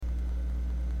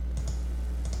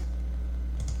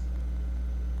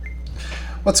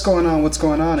What's going on? What's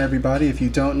going on, everybody? If you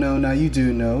don't know, now you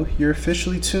do know. You're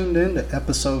officially tuned in to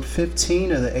episode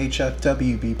 15 of the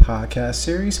Hfwb podcast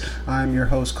series. I'm your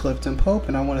host, Clifton Pope,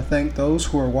 and I want to thank those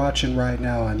who are watching right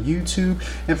now on YouTube,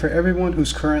 and for everyone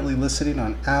who's currently listening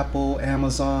on Apple,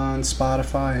 Amazon,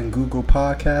 Spotify, and Google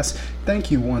Podcasts.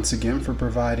 Thank you once again for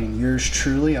providing yours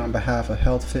truly on behalf of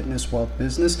Health, Fitness, Wealth,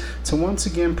 Business to once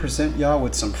again present y'all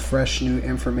with some fresh new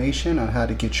information on how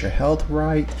to get your health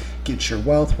right, get your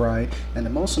wealth right,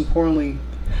 and most importantly,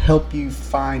 help you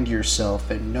find yourself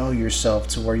and know yourself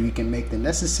to where you can make the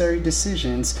necessary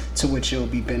decisions to which it will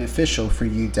be beneficial for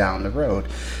you down the road.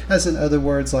 As in other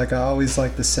words, like I always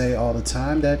like to say all the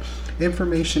time, that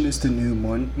information is the new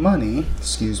money.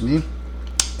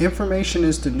 Information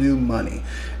is the new money.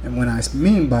 And what I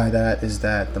mean by that is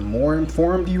that the more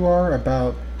informed you are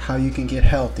about how you can get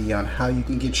healthy, on how you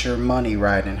can get your money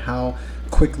right, and how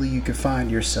quickly you can find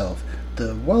yourself,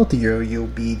 the wealthier you'll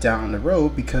be down the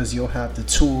road, because you'll have the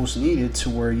tools needed to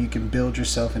where you can build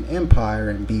yourself an empire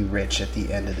and be rich at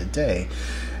the end of the day.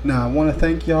 Now, I want to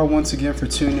thank y'all once again for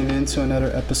tuning in to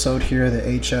another episode here of the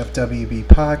Hfwb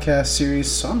podcast series.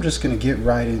 So I'm just going to get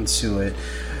right into it.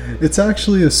 It's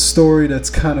actually a story that's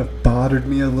kind of bothered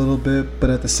me a little bit, but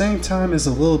at the same time is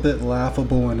a little bit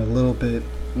laughable and a little bit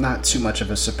not too much of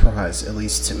a surprise, at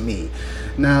least to me.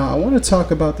 Now, I want to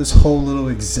talk about this whole little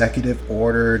executive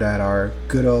order that our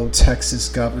good old Texas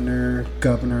Governor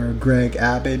Greg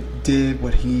Abbott did,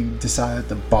 what he decided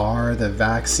to bar the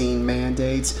vaccine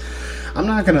mandates. I'm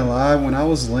not going to lie, when I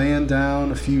was laying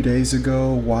down a few days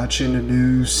ago, watching the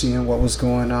news, seeing what was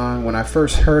going on, when I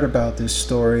first heard about this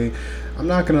story, I'm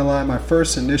not going to lie, my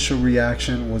first initial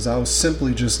reaction was I was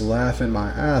simply just laughing my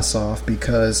ass off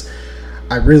because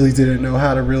I really didn't know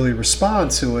how to really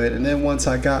respond to it. And then once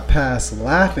I got past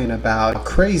laughing about how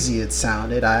crazy it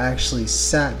sounded, I actually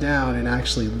sat down and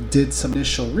actually did some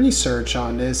initial research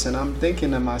on this, and I'm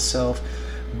thinking to myself,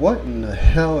 what in the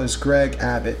hell is Greg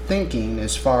Abbott thinking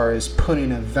as far as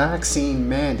putting a vaccine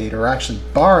mandate, or actually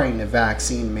barring the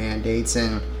vaccine mandates,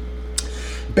 and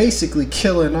basically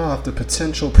killing off the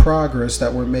potential progress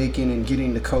that we're making in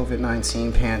getting the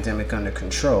COVID-19 pandemic under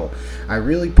control? I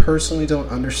really personally don't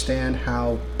understand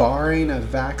how barring a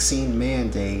vaccine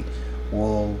mandate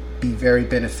will be very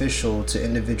beneficial to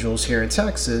individuals here in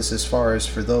Texas, as far as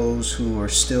for those who are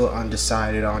still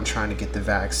undecided on trying to get the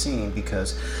vaccine,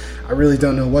 because I really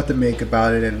don't know what to make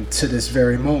about it, and to this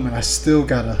very moment I still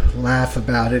gotta laugh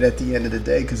about it at the end of the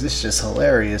day because it's just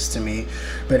hilarious to me.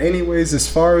 But anyways,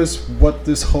 as far as what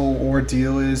this whole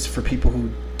ordeal is for people who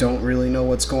don't really know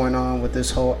what's going on with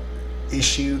this whole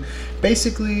issue,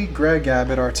 basically Greg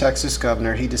Abbott, our Texas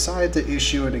governor, he decided to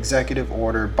issue an executive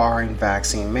order barring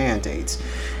vaccine mandates,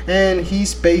 and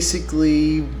he's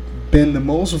basically been the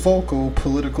most vocal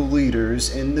political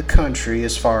leaders in the country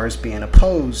as far as being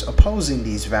opposing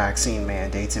these vaccine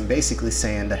mandates, and basically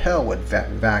saying to hell with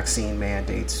vaccine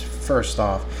mandates. First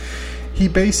off,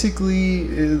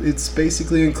 it's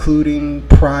basically including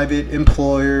private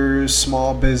employers,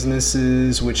 small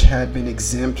businesses, which had been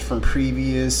exempt from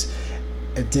previous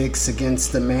edicts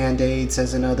against the mandates.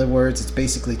 As in other words, it's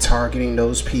basically targeting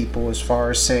those people as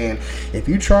far as saying, if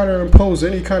you try to impose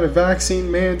any kind of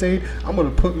vaccine mandate, I'm going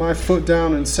to put my foot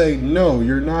down and say, no,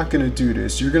 you're not going to do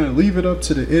this. You're going to leave it up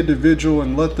to the individual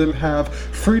and let them have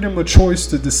freedom of choice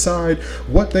to decide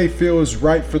what they feel is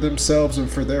right for themselves and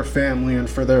for their family and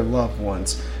for their loved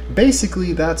ones.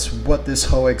 Basically, that's what this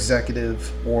whole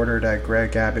executive order that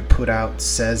Greg Abbott put out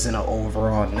says in an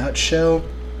overall nutshell.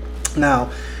 Now,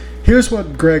 here's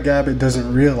what Greg Abbott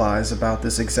doesn't realize about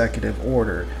this executive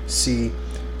order. See,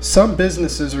 some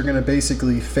businesses are going to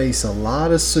basically face a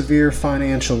lot of severe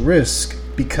financial risk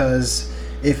because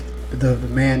if the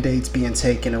mandate's being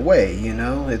taken away,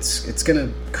 it's going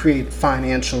to create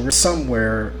financial risk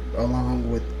somewhere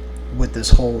along with this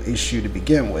whole issue to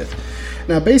begin with.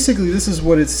 Now, basically, this is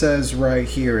what it says right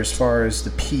here as far as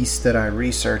the piece that I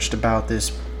researched about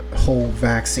this whole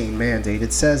vaccine mandate.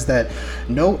 It says that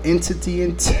no entity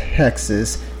in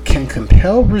Texas can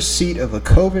compel receipt of a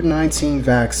COVID-19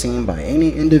 vaccine by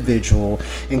any individual,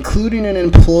 including an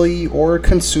employee or a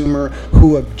consumer,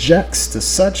 who objects to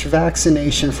such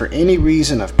vaccination for any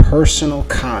reason of personal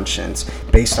conscience,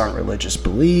 based on religious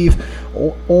belief,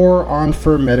 or on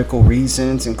for medical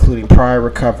reasons, including prior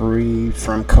recovery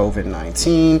from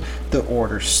COVID-19, the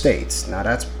order states. Now,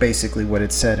 that's basically what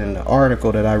it said in the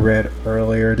article that I read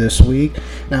earlier this week.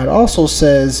 Now, it also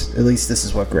says, at least this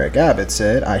is what Greg Abbott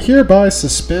said, I hereby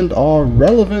suspend all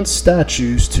relevant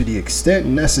statutes to the extent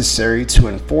necessary to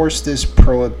enforce this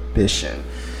prohibition.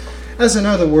 As in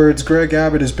other words, Greg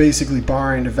Abbott is basically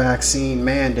barring the vaccine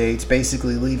mandates,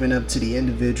 basically leaving up to the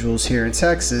individuals here in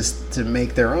Texas to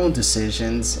make their own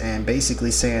decisions and basically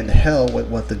saying to hell with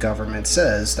what the government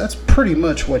says. That's pretty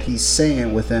much what he's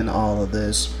saying within all of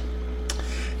this.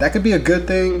 That could be a good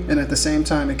thing, and at the same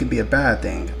time, it could be a bad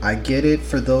thing. I get it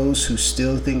for those who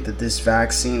still think that this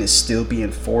vaccine is still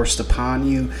being forced upon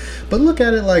you, but look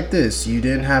at it like this. You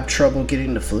didn't have trouble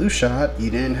getting the flu shot. You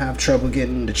didn't have trouble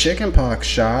getting the chickenpox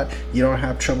shot. You don't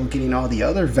have trouble getting all the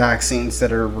other vaccines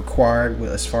that are required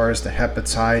as far as the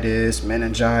hepatitis,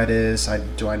 meningitis.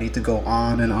 Do I need to go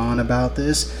on and on about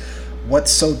this?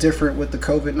 What's so different with the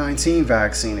COVID-19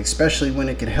 vaccine, especially when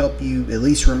it can help you at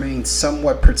least remain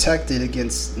somewhat protected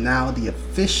against now the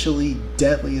officially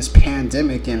deadliest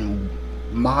pandemic in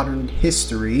modern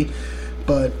history?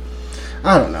 But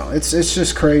I don't know. It's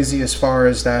just crazy as far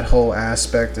as that whole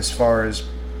aspect, as far as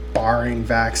barring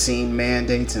vaccine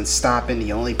mandates and stopping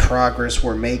the only progress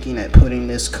we're making at putting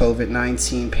this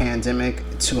COVID-19 pandemic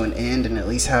to an end and at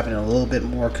least having a little bit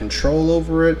more control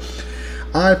over it.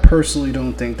 I personally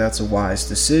don't think that's a wise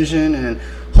decision, and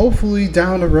hopefully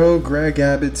down the road Greg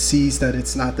Abbott sees that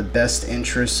it's not the best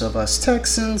interests of us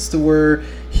Texans to where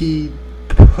he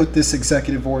put this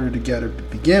executive order together to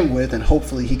begin with, and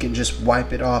hopefully he can just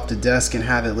wipe it off the desk and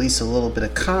have at least a little bit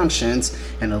of conscience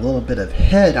and a little bit of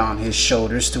head on his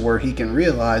shoulders to where he can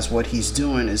realize what he's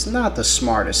doing is not the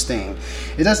smartest thing.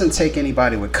 It doesn't take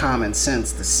anybody with common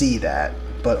sense to see that,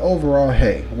 but overall,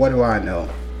 hey, what do I know?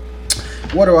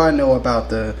 What do I know about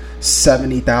the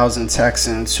 70,000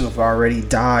 Texans who have already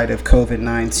died of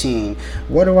COVID-19?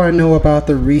 What do I know about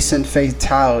the recent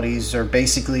fatalities, or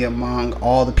basically among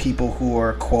all the people who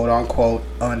are quote-unquote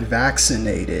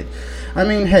unvaccinated? I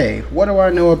mean, hey, what do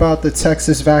I know about the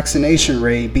Texas vaccination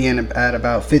rate being at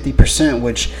about 50%,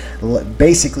 which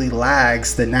basically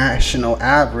lags the national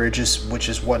average, which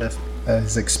is what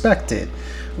is expected?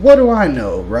 What do I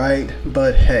know, right?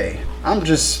 But hey, I'm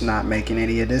just not making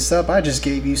any of this up. I just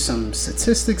gave you some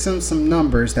statistics and some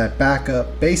numbers that back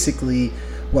up basically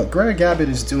what Greg Abbott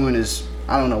is doing is,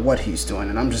 I don't know what he's doing,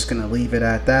 and I'm just going to leave it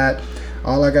at that.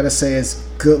 All I got to say is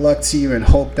good luck to you and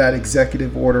hope that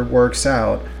executive order works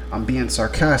out. I'm being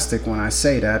sarcastic when I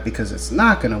say that because it's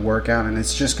not going to work out and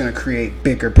it's just going to create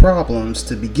bigger problems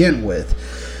to begin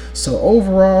with. So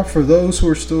overall, for those who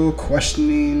are still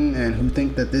questioning and who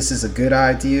think that this is a good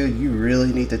idea, you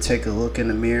really need to take a look in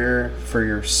the mirror for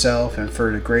yourself and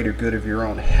for the greater good of your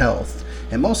own health.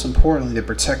 And most importantly, to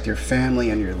protect your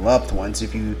family and your loved ones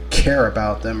if you care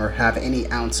about them or have any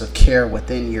ounce of care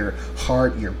within your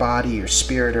heart, your body, your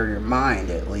spirit, or your mind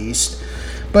at least.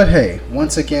 But hey,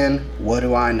 once again, what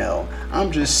do I know?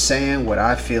 I'm just saying what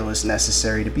I feel is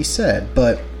necessary to be said.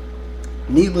 But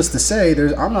needless to say,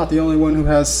 I'm not the only one who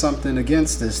has something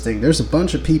against this thing. There's a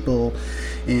bunch of people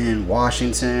in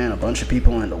Washington, a bunch of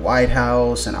people in the White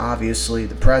House, and obviously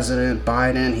the president,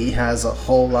 Biden, he has a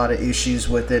whole lot of issues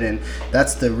with it, and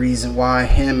that's the reason why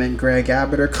him and Greg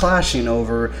Abbott are clashing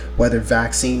over whether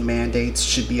vaccine mandates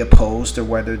should be opposed or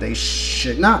whether they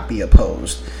should not be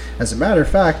opposed. As a matter of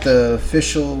fact, the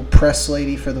official press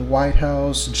lady for the White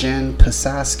House, Jen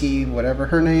Psaki, whatever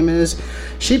her name is,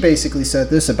 she basically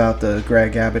said this about the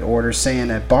Greg Abbott order, saying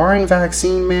that barring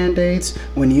vaccine mandates,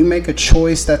 when you make a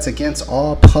choice that's against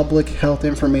all public health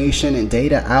information and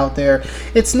data out there,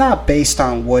 it's not based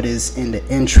on what is in the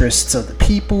interests of the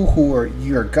people who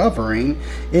you're governing.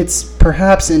 It's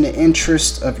perhaps in the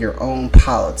interest of your own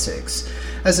politics.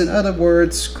 As in other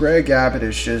words, Greg Abbott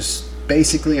is just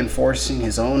basically enforcing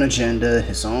his own agenda,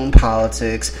 his own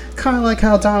politics, kind of like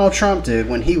how Donald Trump did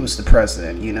when he was the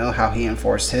president, you know, how he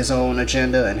enforced his own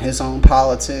agenda and his own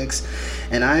politics.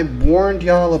 And I warned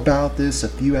y'all about this a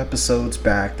few episodes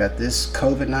back, that this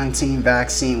COVID-19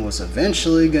 vaccine was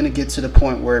eventually going to get to the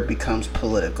point where it becomes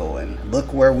political, and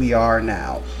look where we are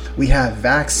now. We have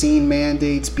vaccine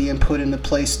mandates being put into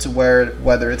place to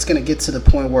whether it's going to get to the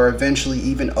point where eventually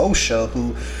even OSHA,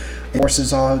 who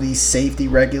enforces all of these safety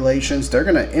regulations, they're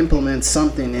going to implement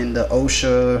something in the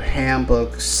OSHA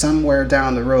handbook somewhere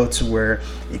down the road to where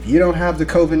if you don't have the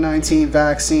COVID-19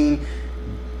 vaccine,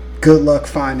 good luck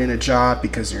finding a job,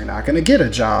 because you're not going to get a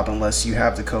job unless you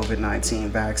have the COVID-19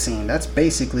 vaccine. That's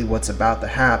basically what's about to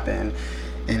happen.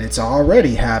 And it's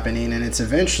already happening, and it's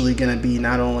eventually going to be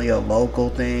not only a local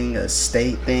thing, a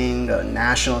state thing, a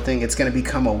national thing. It's going to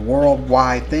become a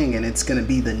worldwide thing, and it's going to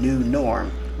be the new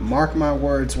norm. Mark my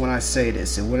words when I say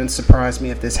this. It wouldn't surprise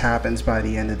me if this happens by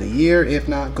the end of the year, if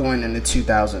not going into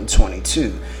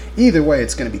 2022. Either way,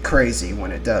 it's going to be crazy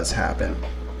when it does happen.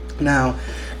 Now,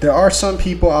 there are some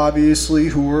people, obviously,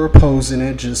 who are opposing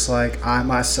it, just like I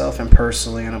myself am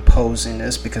personally opposing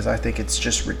this because I think it's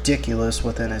just ridiculous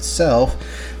within itself.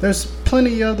 There's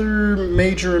plenty other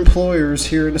major employers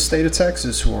here in the state of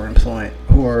Texas who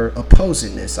are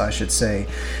opposing this, I should say.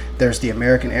 There's the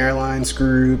American Airlines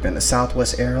Group and the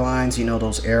Southwest Airlines,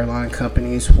 those airline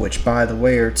companies, which, by the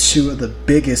way, are two of the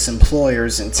biggest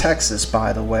employers in Texas,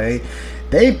 by the way.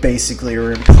 They basically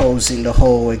are imposing the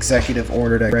whole executive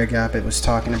order that Greg Abbott was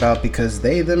talking about because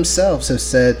they themselves have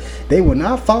said they will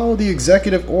not follow the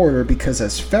executive order because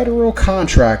as federal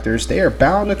contractors, they are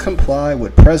bound to comply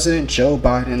with President Joe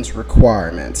Biden's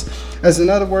requirements. As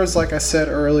in other words, like I said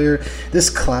earlier,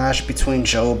 this clash between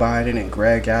Joe Biden and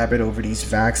Greg Abbott over these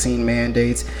vaccine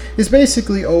mandates is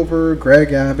basically over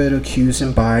Greg Abbott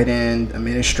accusing Biden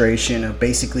administration of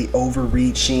basically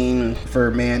overreaching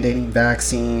for mandating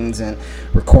vaccines and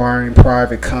requiring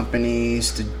private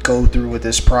companies to go through with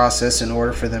this process in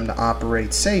order for them to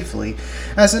operate safely.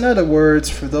 As in other words,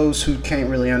 for those who can't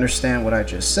really understand what I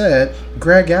just said,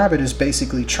 Greg Abbott is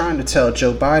basically trying to tell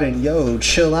Joe Biden, yo,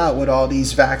 chill out with all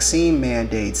these vaccine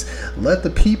mandates. Let the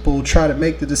people try to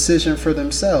make the decision for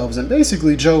themselves. And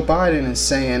basically Joe Biden is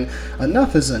saying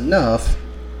enough is enough.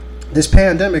 This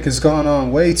pandemic has gone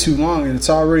on way too long and it's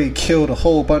already killed a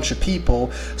whole bunch of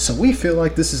people. So we feel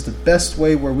like this is the best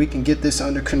way where we can get this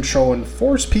under control and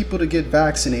force people to get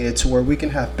vaccinated to where we can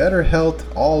have better health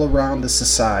all around the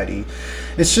society.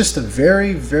 It's just a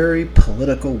very, very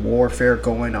political warfare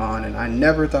going on. And I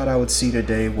never thought I would see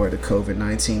today where the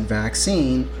COVID-19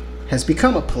 vaccine has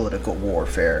become a political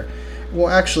warfare. Well,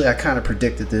 actually, I kind of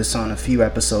predicted this on a few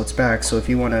episodes back. So if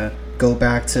you want to go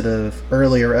back to the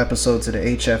earlier episodes of the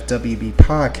Hfwb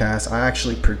podcast, I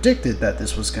actually predicted that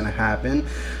this was going to happen.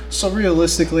 So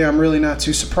realistically, I'm really not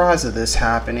too surprised at this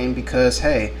happening because,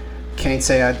 hey, can't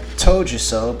say I told you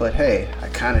so, but hey, I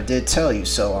kind of did tell you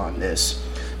so on this.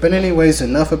 But anyways,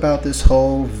 enough about this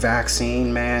whole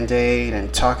vaccine mandate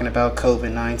and talking about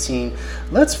COVID-19.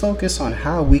 Let's focus on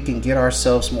how we can get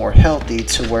ourselves more healthy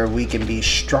to where we can be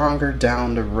stronger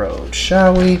down the road,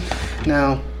 shall we?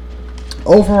 Now,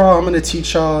 overall, I'm going to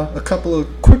teach y'all a couple of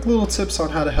quick little tips on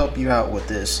how to help you out with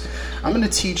this. I'm going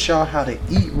to teach y'all how to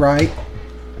eat right.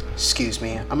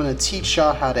 I'm going to teach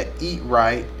y'all how to eat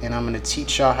right, and I'm going to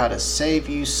teach y'all how to save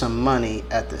you some money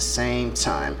at the same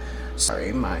time.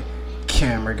 Sorry, my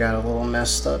camera got a little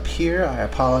messed up here. I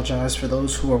apologize for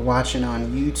those who are watching on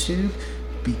YouTube.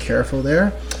 Be careful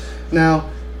there. Now,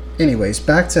 anyways,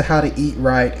 back to how to eat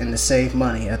right and to save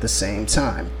money at the same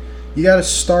time. You got to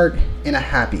start in a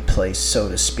happy place, so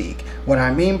to speak. What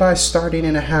I mean by starting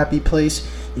in a happy place,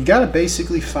 you got to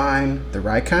basically find the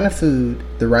right kind of food,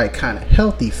 the right kind of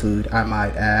healthy food, I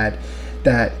might add,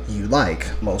 that you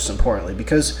like, most importantly,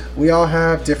 because we all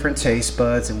have different taste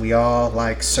buds and we all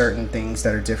like certain things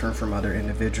that are different from other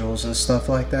individuals and stuff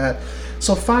like that.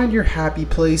 So find your happy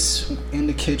place in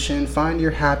the kitchen, find your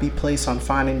happy place on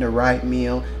finding the right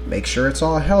meal, make sure it's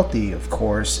all healthy, of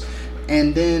course,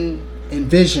 and then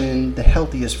envision the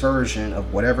healthiest version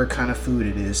of whatever kind of food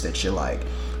it is that you like.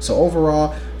 So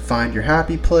overall, find your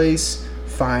happy place,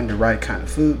 find the right kind of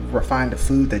food, find the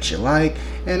food that you like,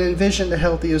 and envision the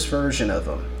healthiest version of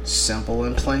them. Simple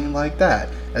and plain like that.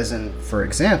 As in, for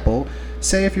example,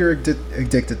 say if you're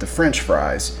addicted to French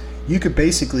fries, you could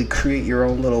basically create your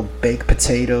own little baked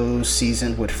potatoes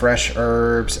seasoned with fresh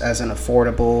herbs as an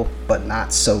affordable but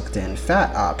not soaked in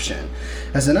fat option.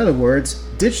 As in other words,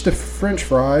 ditch the French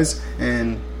fries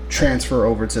and transfer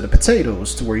over to the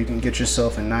potatoes to where you can get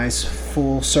yourself a nice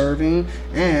full serving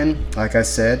and, like I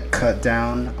said, cut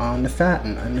down on the fat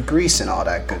and the grease and all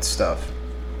that good stuff.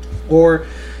 Or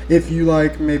if you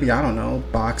like, maybe, I don't know,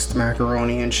 boxed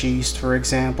macaroni and cheese, for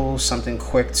example, something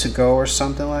quick to go or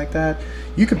something like that,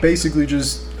 you could basically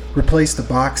just replace the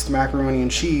boxed macaroni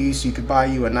and cheese. You could buy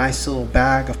you a nice little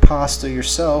bag of pasta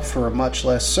yourself for a much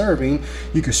less serving.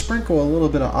 You could sprinkle a little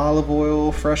bit of olive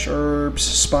oil, fresh herbs,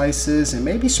 spices, and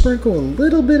maybe sprinkle a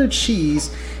little bit of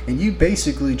cheese, and you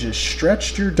basically just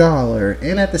stretched your dollar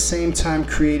and at the same time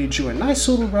created you a nice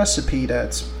little recipe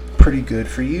that's pretty good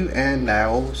for you and that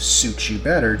will suit you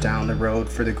better down the road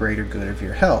for the greater good of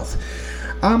your health.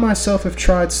 I myself have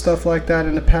tried stuff like that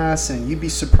in the past, and you'd be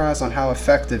surprised on how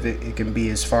effective it can be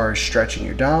as far as stretching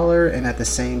your dollar and at the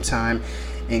same time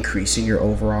increasing your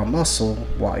overall muscle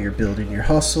while you're building your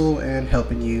hustle and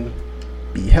helping you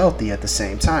be healthy at the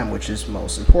same time, which is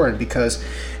most important, because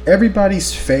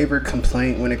everybody's favorite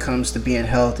complaint when it comes to being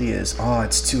healthy is, oh,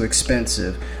 it's too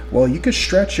expensive. Well, you could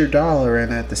stretch your dollar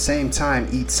and at the same time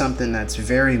eat something that's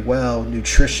very well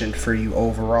nutritioned for you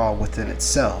overall within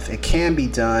itself. It can be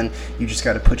done. You just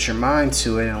got to put your mind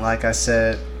to it. And like I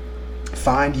said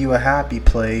find you a happy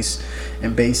place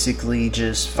and basically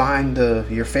just find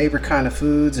your favorite kind of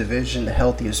foods, envision the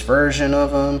healthiest version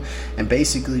of them, and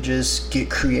basically just get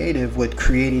creative with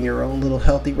creating your own little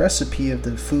healthy recipe of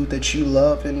the food that you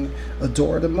love and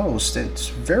adore the most. It's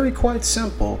very quite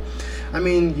simple. I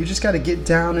mean, you just got to get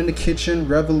down in the kitchen,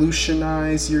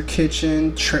 revolutionize your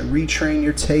kitchen, retrain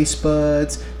your taste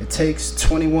buds. It takes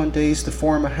 21 days to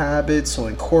form a habit, so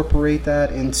incorporate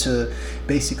that into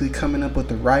basically coming up with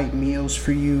the right meals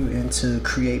for you and to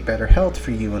create better health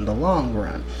for you in the long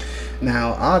run.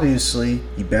 Now, obviously,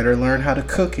 you better learn how to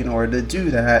cook in order to do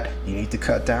that. You need to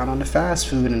cut down on the fast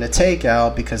food and the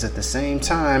takeout, because at the same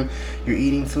time, you're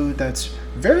eating food that's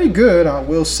very good, I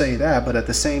will say that, but at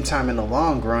the same time, in the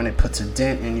long run, it puts a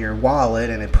dent in your wallet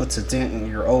and it puts a dent in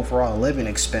your overall living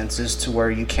expenses to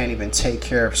where you can't even take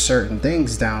care of certain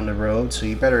things down the road. So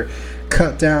you better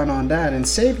cut down on that and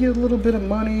save you a little bit of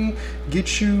money,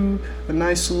 get you a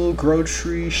nice little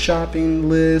grocery shopping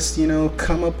list,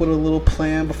 come up with a little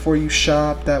plan before you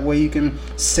shop. That way you can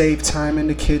save time in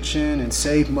the kitchen and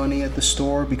save money at the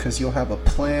store, because you'll have a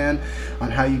plan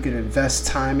on how you can invest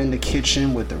time in the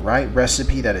kitchen with the right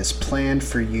recipe that is planned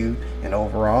for you, and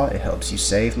overall it helps you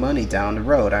save money down the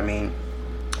road. I mean,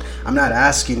 I'm not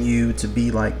asking you to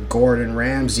be like Gordon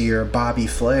Ramsay or Bobby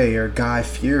Flay or Guy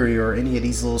Fieri or any of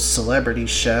these little celebrity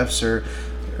chefs or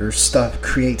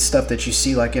create stuff that you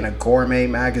see like in a gourmet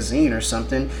magazine or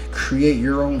something. Create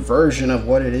your own version of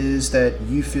what it is that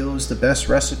you feel is the best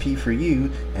recipe for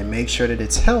you, and make sure that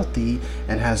it's healthy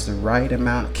and has the right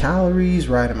amount of calories,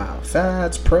 right amount of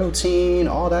fats, protein,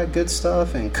 all that good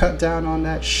stuff, and cut down on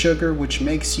that sugar which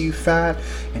makes you fat,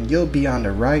 and you'll be on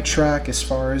the right track as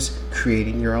far as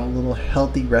creating your own little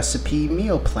healthy recipe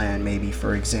meal plan, maybe,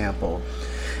 for example.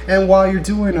 And while you're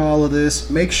doing all of this,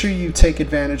 make sure you take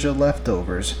advantage of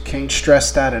leftovers. Can't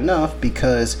stress that enough,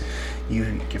 because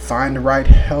you can find the right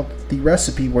healthy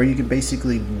recipe where you can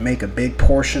basically make a big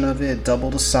portion of it, double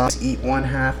the size, eat one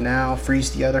half now,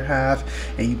 freeze the other half,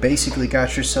 and you basically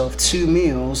got yourself 2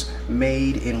 meals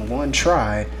made in one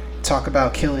try. Talk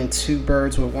about killing 2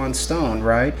 birds with 1 stone,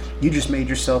 right? You just made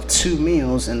yourself 2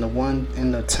 meals in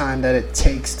the time that it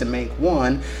takes to make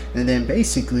one, and then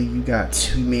basically you got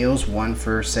 2 meals, one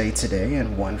for say today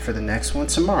and one for the next one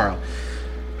tomorrow.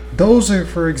 Those are,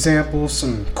 for example,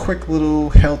 some quick little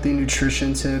healthy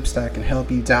nutrition tips that can help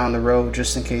you down the road,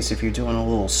 just in case if you're doing a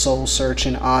little soul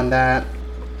searching on that.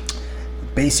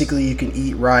 Basically, you can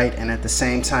eat right, and at the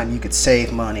same time, you could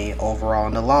save money overall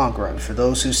in the long run. For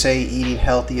those who say eating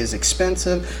healthy is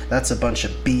expensive, that's a bunch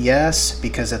of BS,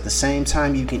 because at the same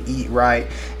time, you can eat right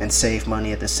and save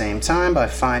money at the same time by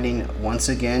finding, once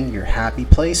again, your happy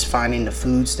place, finding the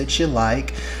foods that you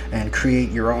like, and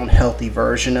create your own healthy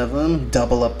version of them.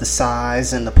 Double up the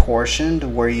size and the portion to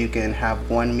where you can have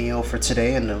 1 meal for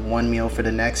today and then 1 meal for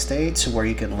the next day, to where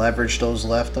you can leverage those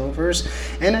leftovers.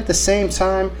 And at the same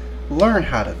time, learn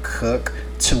how to cook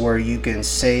to where you can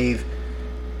save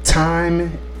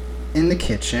time in the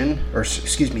kitchen, or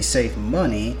save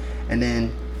money, and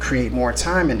then create more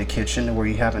time in the kitchen to where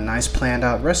you have a nice planned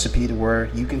out recipe to where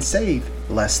you can save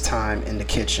less time in the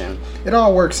kitchen. It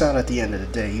all works out at the end of the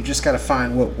day. You just got to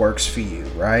find what works for you,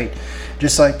 right?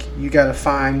 Just like you got to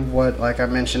find what, like I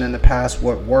mentioned in the past,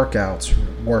 what workouts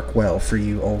work well for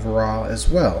you overall as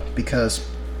well. Because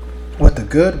with a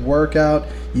good workout,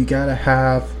 you got to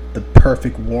have the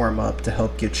perfect warm-up to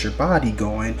help get your body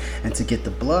going and to get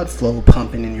the blood flow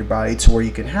pumping in your body to where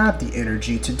you can have the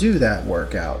energy to do that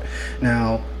workout.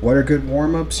 Now, what are good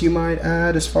warm-ups you might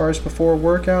add as far as before a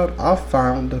workout? I've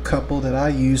found a couple that I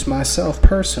use myself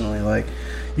personally. Like,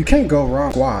 you can't go wrong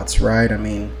with squats, right? I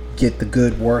mean, get the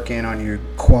good work in on your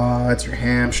quads, your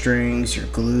hamstrings, your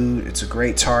glute. It's a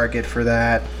great target for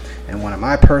that. And one of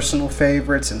my personal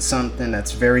favorites, and something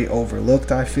that's very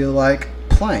overlooked, I feel like,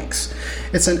 planks.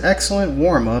 It's an excellent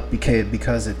warm-up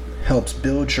because it helps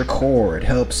build your core, it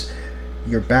helps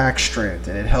your back strength,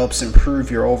 and it helps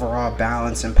improve your overall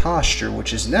balance and posture,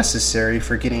 which is necessary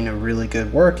for getting a really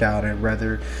good workout. And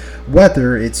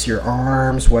whether it's your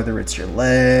arms, whether it's your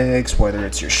legs, whether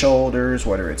it's your shoulders,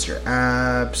 whether it's your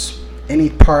abs,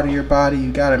 any part of your body,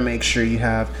 you got to make sure you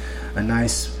have a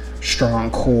nice strong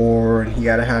core, and you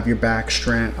got to have your back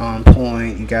strength on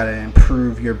point. You got to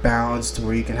improve your balance to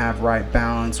where you can have right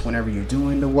balance whenever you're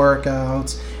doing the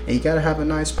workouts, and you got to have a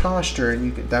nice posture,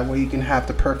 and that way you can have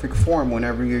the perfect form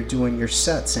whenever you're doing your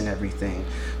sets and everything.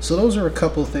 So those are a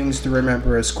couple things to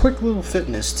remember as quick little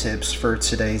fitness tips for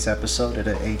today's episode of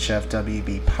the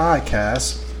Hfwb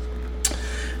podcast.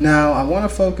 Now, I want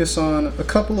to focus on a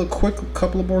couple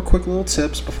of more quick little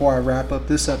tips before I wrap up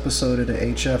this episode of the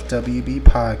Hfwb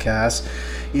podcast.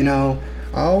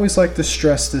 I always like to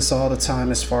stress this all the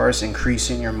time as far as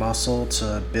increasing your muscle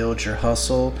to build your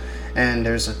hustle. And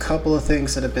there's a couple of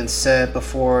things that have been said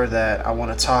before that I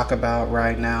want to talk about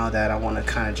right now that I want to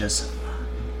kind of just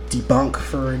debunk,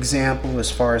 for example,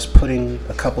 as far as putting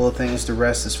a couple of things to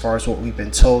rest as far as what we've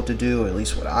been told to do, or at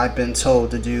least what I've been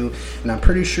told to do. And I'm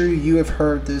pretty sure you have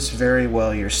heard this very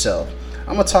well yourself.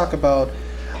 I'm going to talk about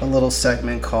a little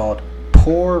segment called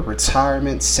Poor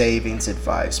Retirement Savings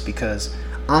Advice, because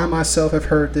I myself have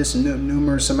heard this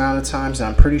numerous amount of times, and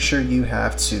I'm pretty sure you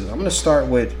have too. I'm going to start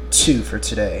with two for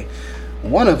today.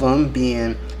 One of them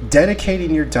being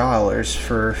dedicating your dollars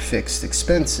for fixed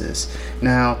expenses.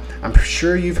 Now, I'm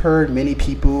sure you've heard many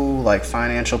people, like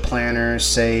financial planners,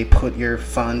 say put your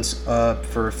funds up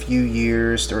for a few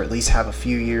years, or at least have a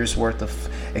few years worth of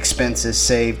expenses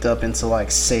saved up into like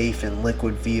safe and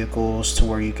liquid vehicles to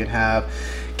where you can have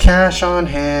cash on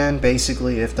hand,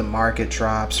 basically if the market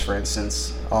drops, for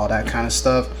instance, all that kind of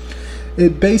stuff.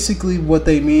 It basically, what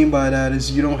they mean by that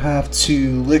is you don't have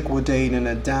to liquidate in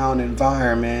a down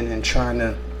environment and trying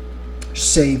to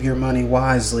save your money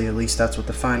wisely. At least that's what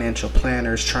the financial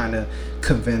planner is trying to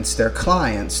convince their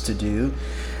clients to do.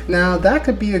 Now, that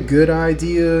could be a good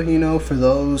idea, for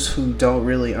those who don't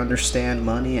really understand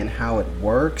money and how it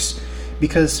works,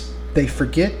 because they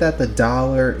forget that the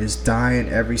dollar is dying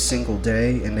every single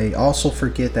day, and they also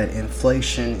forget that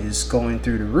inflation is going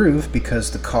through the roof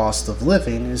because the cost of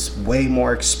living is way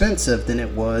more expensive than it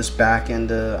was back in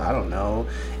the,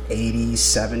 80s,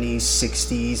 70s,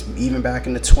 60s, even back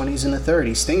in the 20s and the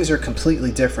 30s. Things are completely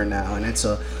different now, and it's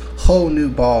a whole new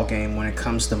ball game when it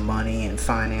comes to money and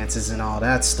finances and all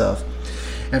that stuff.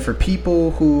 And for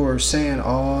people who are saying,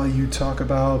 oh, you talk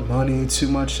about money too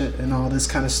much and all this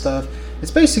kind of stuff, it's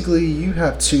basically you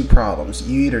have two problems.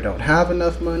 You either don't have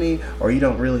enough money or you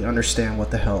don't really understand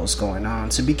what the hell is going on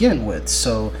to begin with.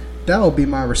 So that will be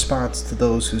my response to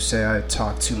those who say I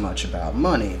talk too much about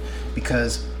money,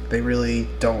 because they really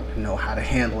don't know how to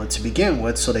handle it to begin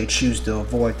with, so they choose to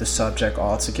avoid the subject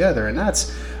altogether. And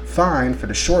that's fine for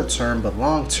the short term, but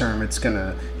long term it's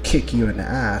gonna kick you in the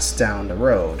ass down the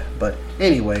road. But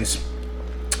anyways,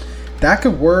 that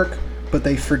could work, but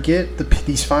they forget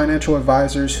these financial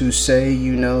advisors who say,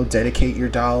 dedicate your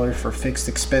dollar for fixed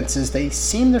expenses. They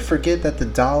seem to forget that the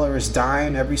dollar is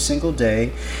dying every single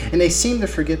day, and they seem to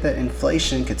forget that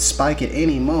inflation could spike at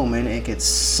any moment. It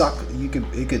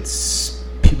could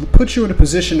put you in a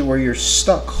position where you're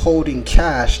stuck holding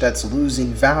cash that's losing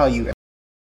value.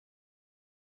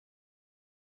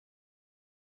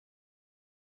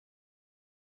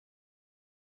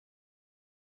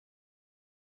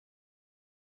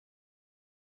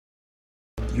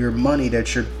 Your money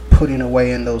that you're putting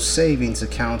away in those savings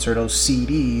accounts or those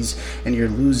CDs, and you're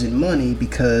losing money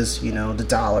because the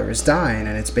dollar is dying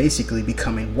and it's basically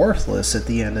becoming worthless at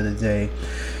the end of the day.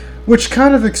 Which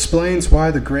kind of explains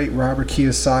why the great Robert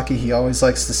Kiyosaki, he always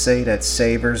likes to say that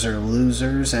savers are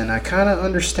losers, and I kind of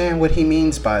understand what he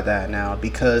means by that now,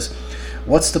 because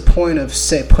what's the point of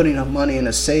putting up money in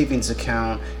a savings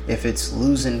account if it's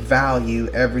losing value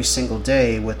every single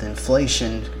day, with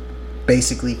inflation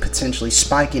basically potentially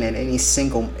spiking at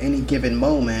any given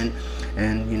moment,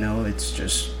 and it's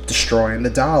just destroying the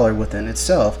dollar within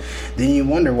itself. Then you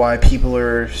wonder why people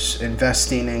are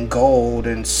investing in gold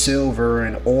and silver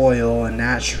and oil and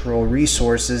natural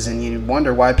resources, and you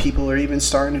wonder why people are even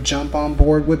starting to jump on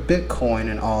board with Bitcoin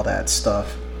and all that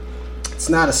stuff. It's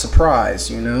not a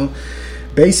surprise,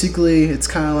 Basically, it's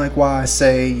kind of like why I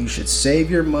say you should save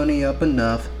your money up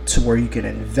enough to where you can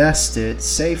invest it,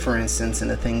 say for instance,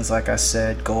 into things like I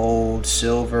said, gold,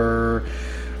 silver,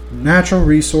 natural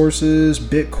resources,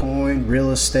 Bitcoin,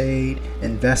 real estate.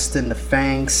 Invest in the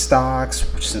FANG stocks,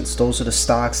 since those are the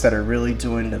stocks that are really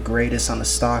doing the greatest on the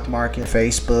stock market.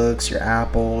 Facebooks, your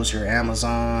Apples, your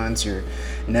Amazons, your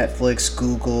Netflix,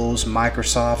 Googles,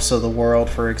 Microsofts of the world,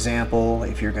 for example.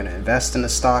 If you're going to invest in the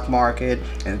stock market,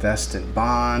 invest in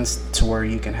bonds to where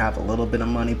you can have a little bit of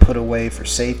money put away for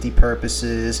safety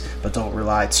purposes, but don't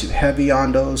rely too heavy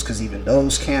on those, because even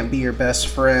those can't be your best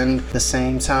friend at the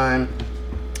same time.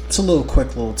 It's a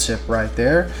quick little tip right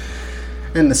there.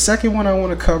 And the second one I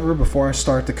want to cover before I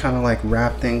start to kind of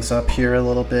wrap things up here a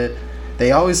little bit,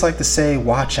 they always like to say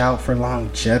watch out for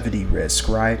longevity risk,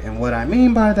 right? And what I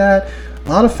mean by that, a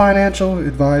lot of financial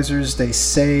advisors, they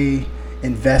say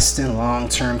invest in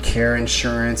long-term care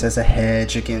insurance as a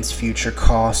hedge against future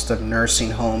cost of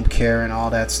nursing home care and all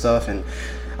that stuff. And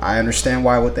I understand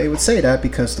why they would say that,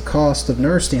 because the cost of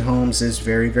nursing homes is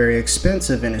very, very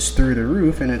expensive and is through the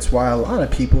roof, and it's why a lot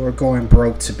of people are going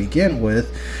broke to begin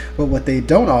with. But what they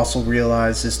don't also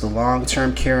realize is the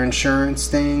long-term care insurance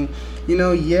thing.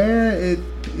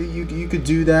 You could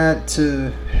do that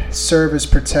to serve as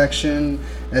protection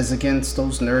as against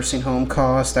those nursing home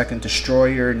costs that can destroy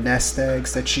your nest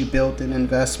eggs that you built in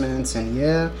investments. And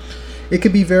yeah, it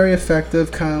could be very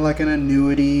effective, kind of like an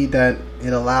annuity that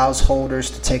it allows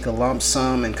holders to take a lump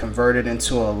sum and convert it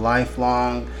into a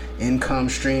lifelong income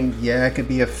stream. Yeah, it could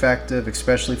be effective,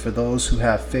 especially for those who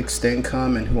have fixed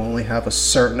income and who only have a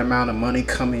certain amount of money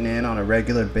coming in on a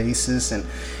regular basis. And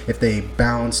if they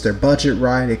balance their budget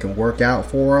right, it can work out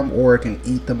for them, or it can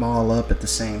eat them all up at the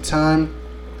same time.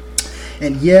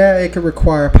 And yeah, it could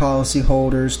require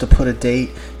policyholders to put a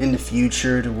date in the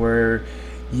future to where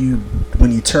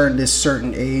when you turn this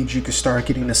certain age, you can start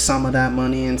getting some of that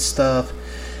money and stuff.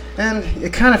 And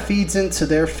it kind of feeds into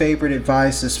their favorite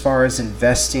advice as far as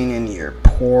investing in your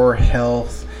poor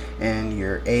health and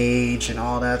your age and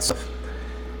all that stuff.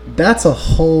 That's a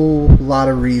whole lot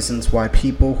of reasons why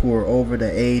people who are over the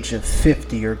age of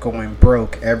 50 are going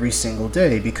broke every single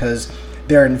day, because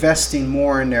they're investing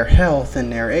more in their health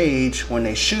and their age when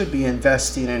they should be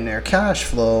investing in their cash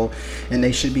flow, and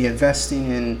they should be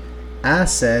investing in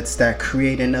assets that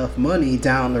create enough money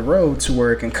down the road to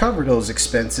where it can cover those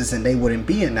expenses, and they wouldn't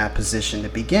be in that position to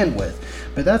begin with.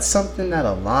 But that's something that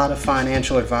a lot of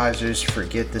financial advisors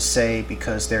forget to say,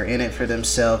 because they're in it for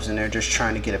themselves and they're just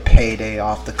trying to get a payday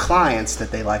off the clients that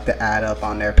they like to add up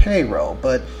on their payroll.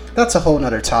 But that's a whole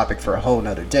nother topic for a whole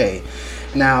nother day.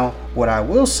 Now, what I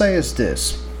will say is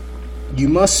this: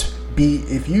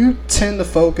 if you tend to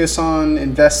focus on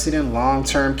investing in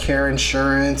long-term care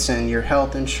insurance and your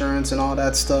health insurance and all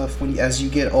that stuff as you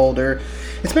get older,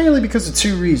 it's mainly because of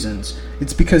two reasons.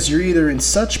 It's because you're either in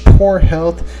such poor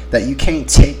health that you can't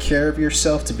take care of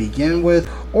yourself to begin with,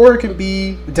 or it can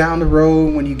be down the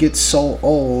road when you get so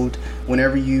old,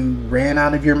 whenever you ran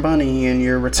out of your money in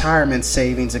your retirement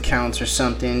savings accounts or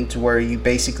something, to where you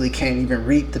basically can't even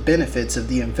reap the benefits of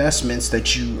the investments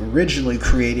that you originally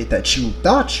created that you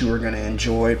thought you were going to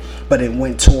enjoy, but it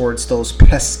went towards those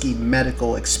pesky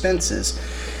medical expenses.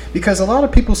 Because a lot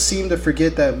of people seem to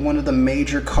forget that one of the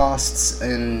major costs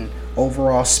in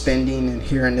overall spending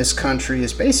here in this country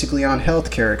is basically on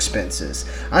healthcare expenses.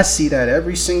 I see that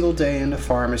every single day in the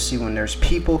pharmacy when there's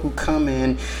people who come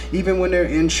in, even when their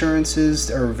insurances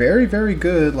are very, very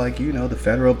good, like, the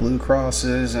Federal Blue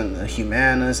Crosses and the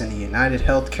Humanas and the United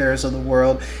Healthcares of the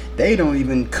world, they don't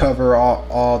even cover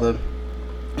all the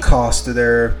cost of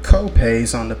their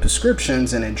co-pays on the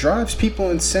prescriptions, and it drives people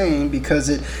insane because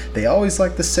they always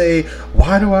like to say,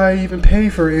 why do I even pay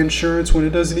for insurance when it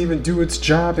doesn't even do its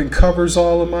job and covers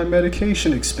all of my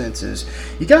medication expenses?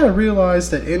 You got to realize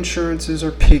that insurances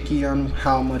are picky on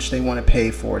how much they want to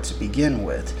pay for it to begin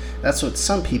with. That's what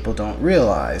some people don't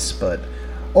realize. But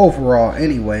overall,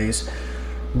 anyways,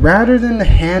 rather than to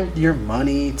hand your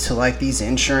money to like these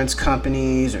insurance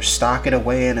companies or stock it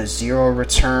away in a zero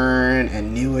return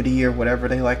annuity or whatever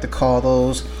they like to call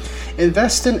those,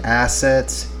 invest in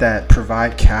assets that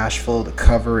provide cash flow to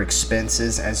cover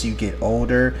expenses as you get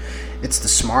older. It's the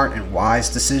smart and wise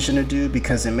decision to do,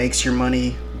 because it makes your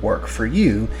money work for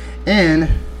you, and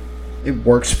it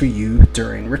works for you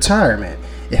during retirement.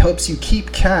 It helps you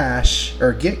keep cash,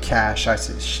 or get cash, I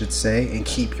should say, and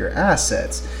keep your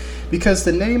assets. Because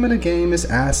the name of the game is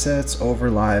assets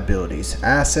over liabilities.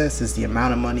 Assets is the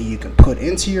amount of money you can put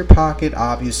into your pocket,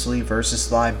 obviously, versus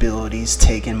liabilities,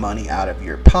 taking money out of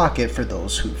your pocket, for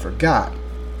those who forgot.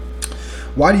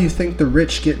 Why do you think the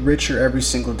rich get richer every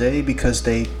single day? Because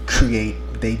they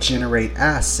generate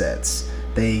assets.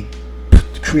 They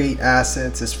create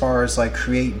assets as far as like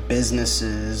create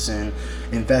businesses and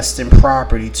invest in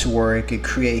property to where it could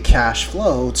create cash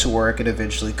flow to where it could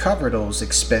eventually cover those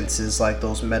expenses, like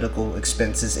those medical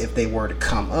expenses if they were to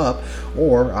come up,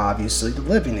 or obviously the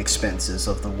living expenses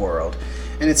of the world.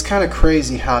 And it's kind of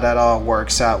crazy how that all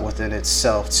works out within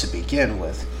itself to begin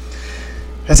with.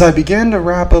 As I begin to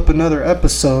wrap up another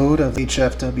episode of the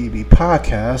Hfwb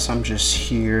podcast, I'm just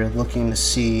here looking to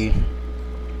see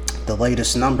the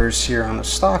latest numbers here on the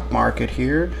stock market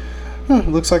here. It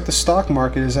looks like the stock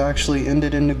market has actually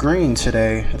ended in the green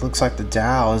today. It looks like the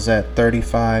Dow is at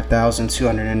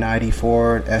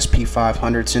 35,294. SP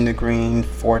 500's in the green,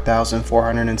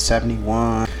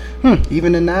 4,471.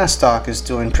 Even the Nasdaq is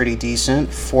doing pretty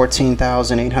decent,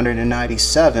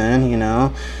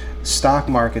 14,897. Stock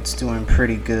market's doing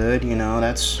pretty good.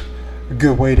 That's a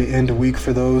good way to end a week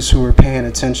for those who are paying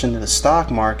attention to the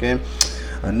stock market.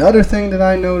 Another thing that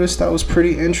I noticed that was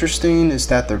pretty interesting is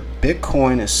that the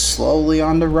Bitcoin is slowly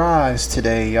on the rise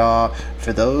today, y'all.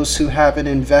 For those who haven't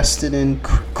invested in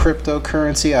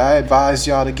cryptocurrency, I advise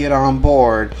y'all to get on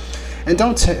board. And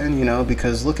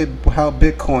because look at how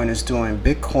Bitcoin is doing.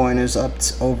 Bitcoin is up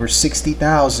to over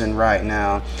 60,000 right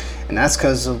now. And that's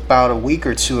because about a week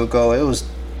or two ago, it was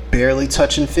barely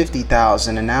touching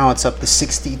 50,000, and now it's up to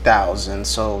 60,000.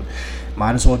 So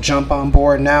might as well jump on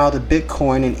board now, the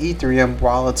Bitcoin and Ethereum,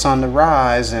 while it's on the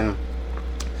rise. And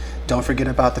don't forget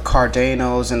about the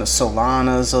Cardanos and the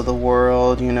Solanas of the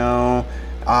world,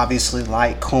 obviously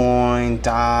Litecoin,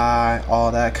 DAI,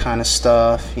 all that kind of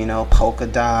stuff,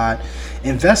 Polkadot.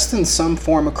 Invest in some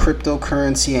form of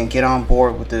cryptocurrency and get on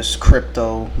board with this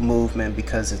crypto movement,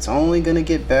 because it's only going to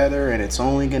get better and it's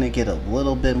only going to get a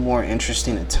little bit more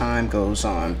interesting as time goes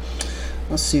on.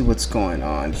 Let's see what's going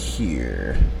on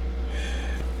here.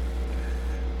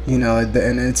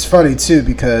 And it's funny too,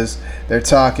 because they're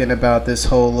talking about this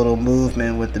whole little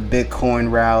movement with the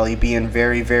Bitcoin rally being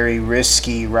very, very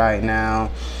risky right now.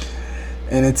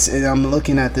 And I'm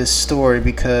looking at this story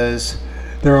because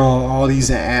there are all these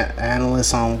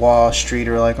analysts on Wall Street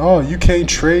are like, oh, you can't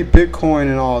trade Bitcoin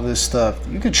and all this stuff.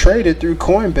 You can trade it through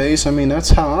Coinbase. I mean,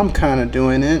 that's how I'm kind of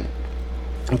doing it.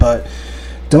 But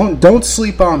don't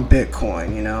sleep on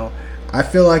Bitcoin, I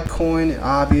feel like coin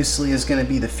obviously is going to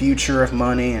be the future of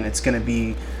money, and it's going to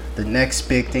be the next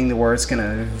big thing to where it's going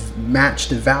to match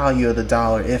the value of the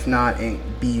dollar, if not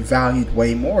be valued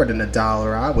way more than a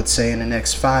dollar, I would say, in the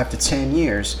next 5 to 10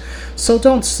 years. So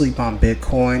don't sleep on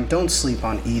Bitcoin. Don't sleep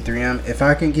on Ethereum. If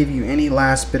I can give you any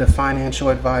last bit of financial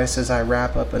advice as I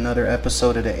wrap up another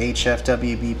episode of the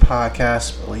Hfwb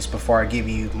podcast, at least before I give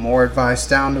you more advice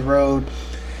down the road,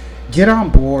 get on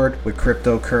board with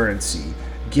cryptocurrency.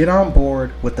 Get on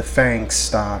board with the FANG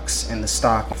stocks and the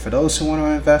stock. For those who want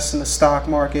to invest in the stock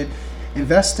market,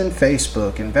 invest in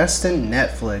Facebook, invest in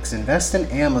Netflix, invest in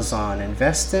Amazon,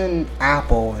 invest in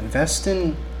Apple, invest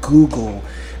in Google.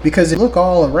 Because if you look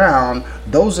all around,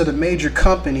 those are the major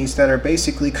companies that are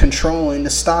basically controlling the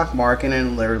stock market,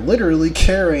 and they're literally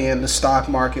carrying the stock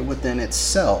market within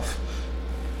itself.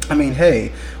 I mean,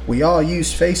 hey, we all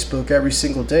use Facebook every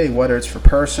single day, whether it's for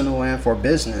personal and for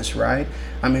business, right?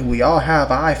 I mean, we all have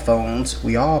iPhones.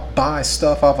 We all buy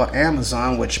stuff off of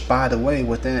Amazon, which, by the way,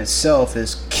 within itself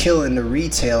is killing the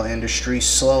retail industry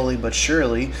slowly but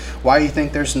surely. Why do you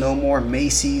think there's no more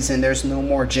Macy's and there's no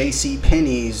more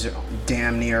JCPenney's,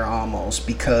 damn near almost?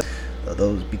 Because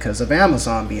of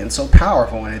Amazon being so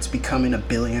powerful, and it's becoming $1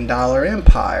 billion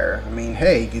empire. I mean,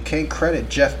 hey, you can't credit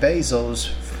Jeff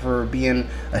Bezos for being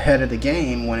ahead of the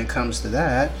game when it comes to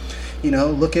that.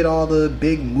 Look at all the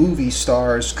big movie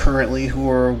stars currently who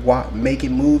are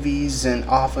making movies and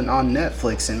often on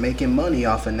Netflix and making money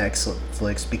off of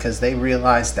Netflix, because they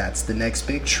realize that's the next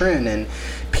big trend, and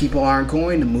people aren't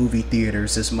going to movie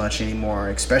theaters as much anymore,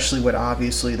 especially with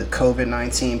obviously the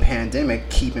COVID-19 pandemic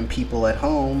keeping people at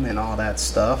home and all that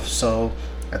stuff. So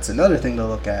that's another thing to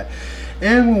look at.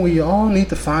 And when we all need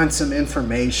to find some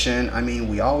information, I mean,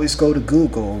 we always go to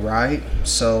Google, right?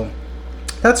 So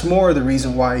that's more of the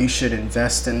reason why you should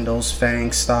invest in those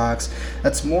FANG stocks.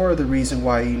 That's more of the reason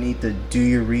why you need to do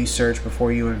your research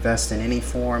before you invest in any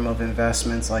form of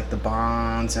investments like the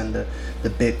bonds and the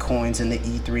Bitcoins and the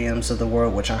Ethereums of the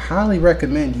world, which I highly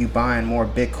recommend you buying more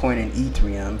Bitcoin and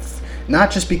Ethereum.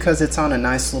 Not just because it's on a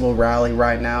nice little rally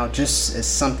right now, just as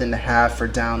something to have for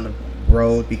down the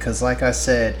road, because like I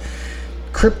said,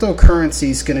 cryptocurrency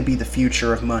is going to be the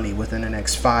future of money within the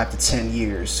next 5 to 10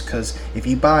 years. Because if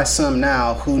you buy some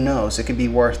now, who knows? It could be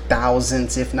worth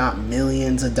thousands, if not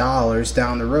millions of dollars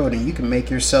down the road, and you can make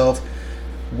yourself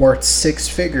worth 6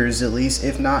 figures at least,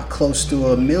 if not close to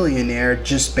a millionaire,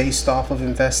 just based off of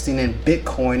investing in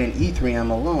Bitcoin and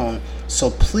Ethereum alone. So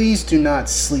please do not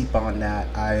sleep on that.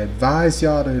 I advise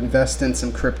y'all to invest in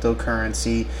some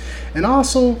cryptocurrency, and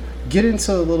also get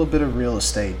into a little bit of real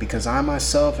estate, because I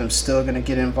myself am still going to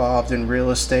get involved in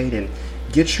real estate. And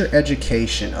get your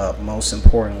education up. Most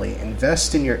importantly,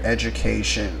 invest in your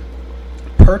education.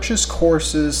 Purchase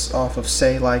courses off of,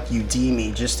 say, like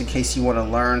Udemy, just in case you want to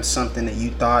learn something that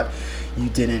you thought you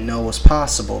didn't know was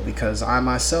possible, because I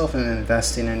myself am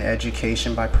investing in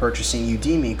education by purchasing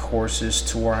Udemy courses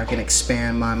to where I can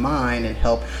expand my mind and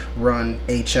help run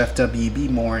Hfwb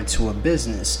more into a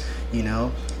business,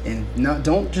 and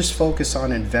don't just focus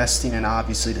on investing in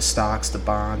obviously the stocks, the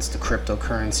bonds, the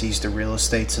cryptocurrencies, the real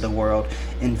estates of the world.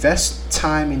 Invest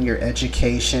time in your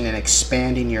education and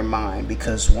expanding your mind,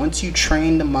 because once you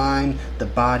train the mind, the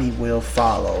body will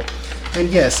follow. And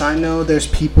yes, I know there's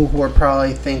people who are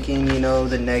probably thinking,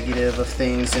 the negative of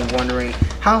things and wondering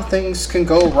how things can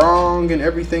go wrong and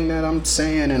everything that I'm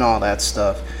saying and all that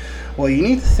stuff. Well, you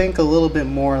need to think a little bit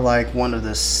more like one of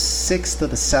the 6 of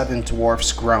the 7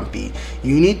 dwarfs, Grumpy.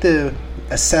 You need to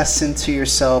assess into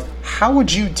yourself, how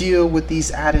would you deal with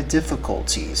these added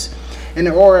difficulties?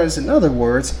 Or as in other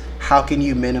words, how can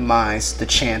you minimize the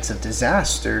chance of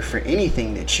disaster for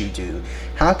anything that you do?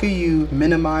 How can you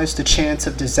minimize the chance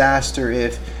of disaster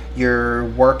if your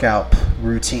workout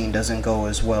routine doesn't go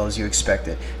as well as you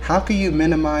expected? How can you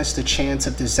minimize the chance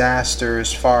of disaster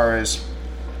as far as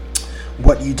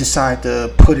what you decide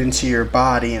to put into your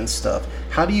body and stuff?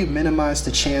 How do you minimize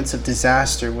the chance of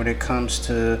disaster when it comes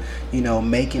to,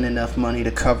 making enough money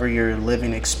to cover your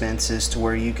living expenses to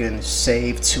where you can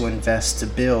save to invest to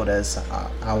build, as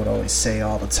I would always say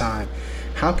all the time?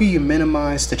 How can you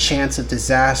minimize the chance of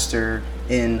disaster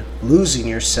in losing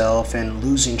yourself and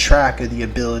losing track of the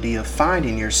ability of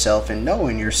finding yourself and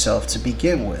knowing yourself to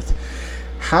begin with?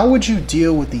 How would you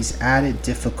deal with these added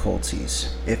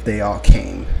difficulties if they all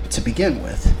came to begin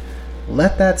with?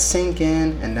 Let that sink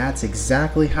in, and that's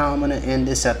exactly how I'm going to end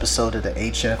this episode of the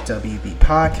HFWB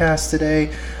podcast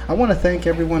today. I want to thank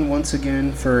everyone once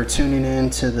again for tuning in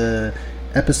to the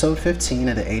episode 15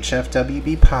 of the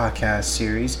HFWB podcast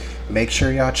series. Make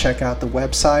sure y'all check out the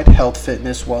website,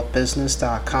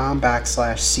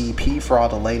 healthfitnesswealthbusiness.com/CP, for all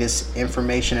the latest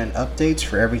information and updates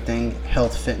for everything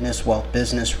health, fitness, wealth,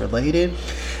 business related.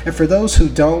 And for those who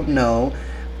don't know,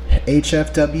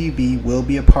 HFWB will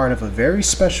be a part of a very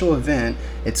special event.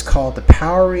 It's called the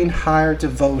Powering Higher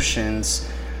Devotions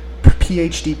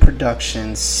PhD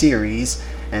Productions series,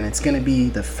 and it's going to be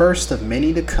the first of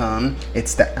many to come.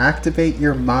 It's the Activate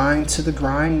Your Mind to the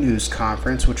Grind News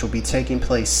Conference, which will be taking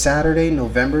place Saturday,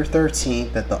 November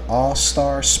 13th at the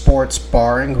All-Star Sports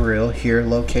Bar and Grill here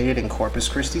located in Corpus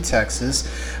Christi, Texas.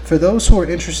 For those who are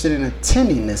interested in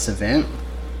attending this event,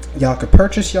 y'all can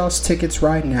purchase y'all's tickets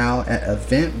right now at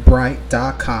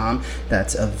eventbrite.com.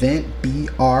 That's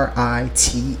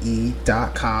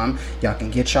eventbrite.com. Y'all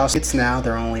can get y'all tickets now.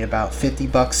 They're only about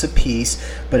 $50 a piece,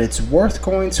 but it's worth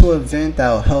going to an event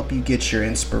that will help you get your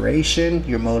inspiration,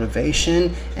 your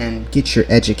motivation, and get your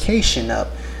education up.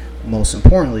 Most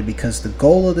importantly, because the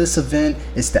goal of this event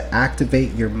is to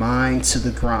activate your mind to the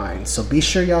grind. So be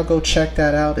sure y'all go check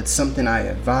that out. It's something I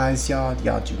advise y'all.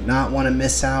 Y'all do not want to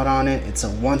miss out on it. It's a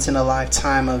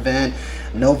once-in-a-lifetime event,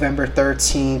 November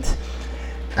 13th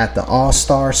at the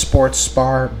All-Star Sports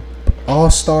Bar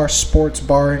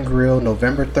and Grill,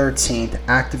 November 13th.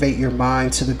 Activate your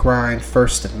mind to the grind,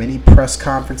 first of many press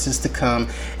conferences to come,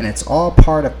 and it's all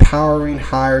part of Powering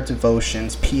Higher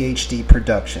Devotions PhD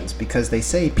Productions, because they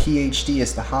say PhD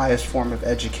is the highest form of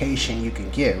education you can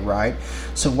get, right?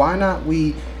 So why not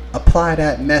we apply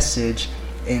that message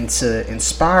into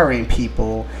inspiring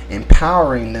people,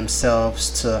 empowering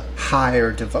themselves to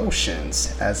higher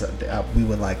devotions, as we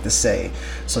would like to say.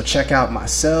 So check out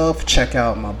myself, check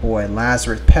out my boy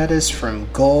Lazarus Pettis from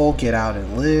Goal, Get Out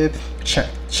and Live.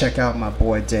 Check out my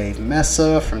boy Dave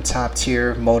Mesa from Top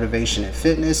Tier Motivation and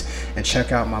Fitness, and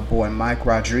check out my boy Mike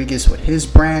Rodriguez with his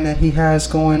brand that he has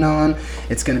going on.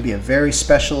 It's going to be a very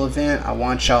special event. I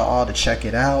want y'all all to check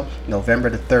it out. November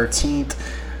the 13th.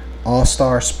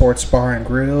 All-Star Sports Bar and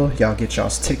Grill. Y'all get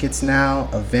y'all's tickets now.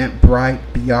 Eventbrite,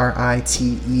 BRITE.com.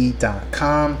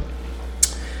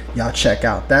 Y'all check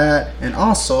out that. And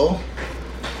also,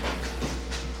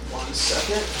 one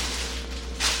second.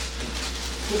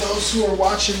 For those who are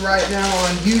watching right now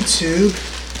on YouTube,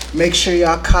 make sure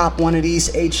y'all cop one of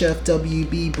these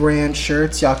HFWB brand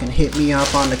shirts. Y'all can hit me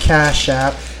up on the Cash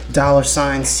App,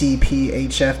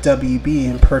 $CPHFWB,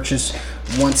 and purchase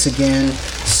once again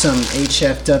some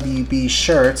HFWB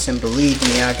shirts. And believe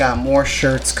me, I got more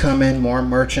shirts coming, more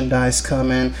merchandise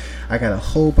coming. I got a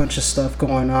whole bunch of stuff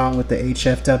going on with the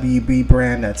HFWB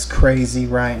brand that's crazy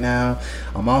right now.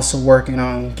 I'm also working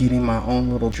on getting my own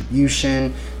little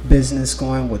distribution business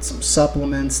going with some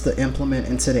supplements to implement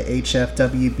into the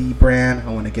HFWB brand.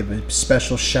 I want to give a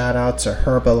special shout out to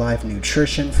Herbalife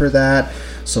Nutrition for that.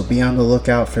 So be on the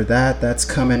lookout for that. That's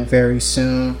coming very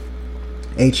soon.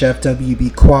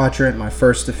 HFWB Quadrant, my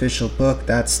first official book,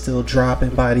 that's still dropping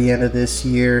by the end of this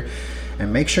year.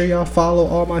 And make sure y'all follow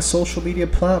all my social media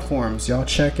platforms. Y'all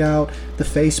check out the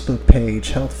Facebook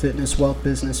page, Health, Fitness, Wealth,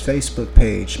 Business Facebook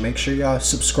page. Make sure y'all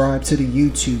subscribe to the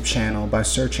YouTube channel by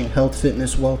searching Health,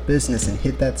 Fitness, Wealth, Business, and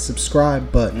hit that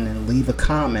subscribe button and leave a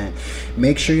comment.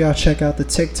 Make sure y'all check out the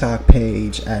TikTok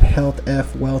page at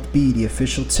Hfwb, the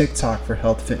official TikTok for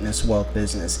Health, Fitness, Wealth,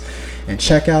 Business. And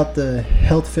check out the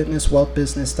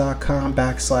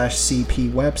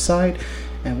healthfitnesswealthbusiness.com/CP website.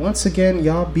 And once again,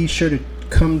 y'all be sure to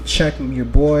come check your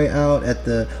boy out at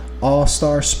the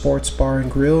All-Star Sports Bar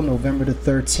and Grill, November the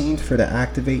 13th, for the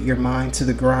Activate Your Mind to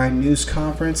the Grind News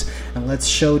Conference. And let's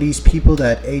show these people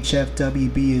that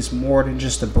HFWB is more than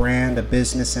just a brand, a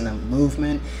business, and a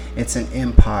movement. It's an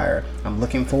empire. I'm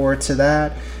looking forward to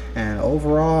that. And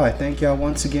overall, I thank y'all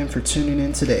once again for tuning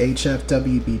into the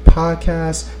HFWB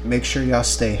podcast. Make sure y'all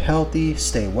stay healthy,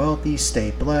 stay wealthy,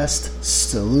 stay blessed,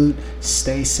 salute,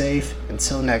 stay safe.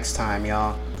 Until next time,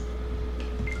 y'all.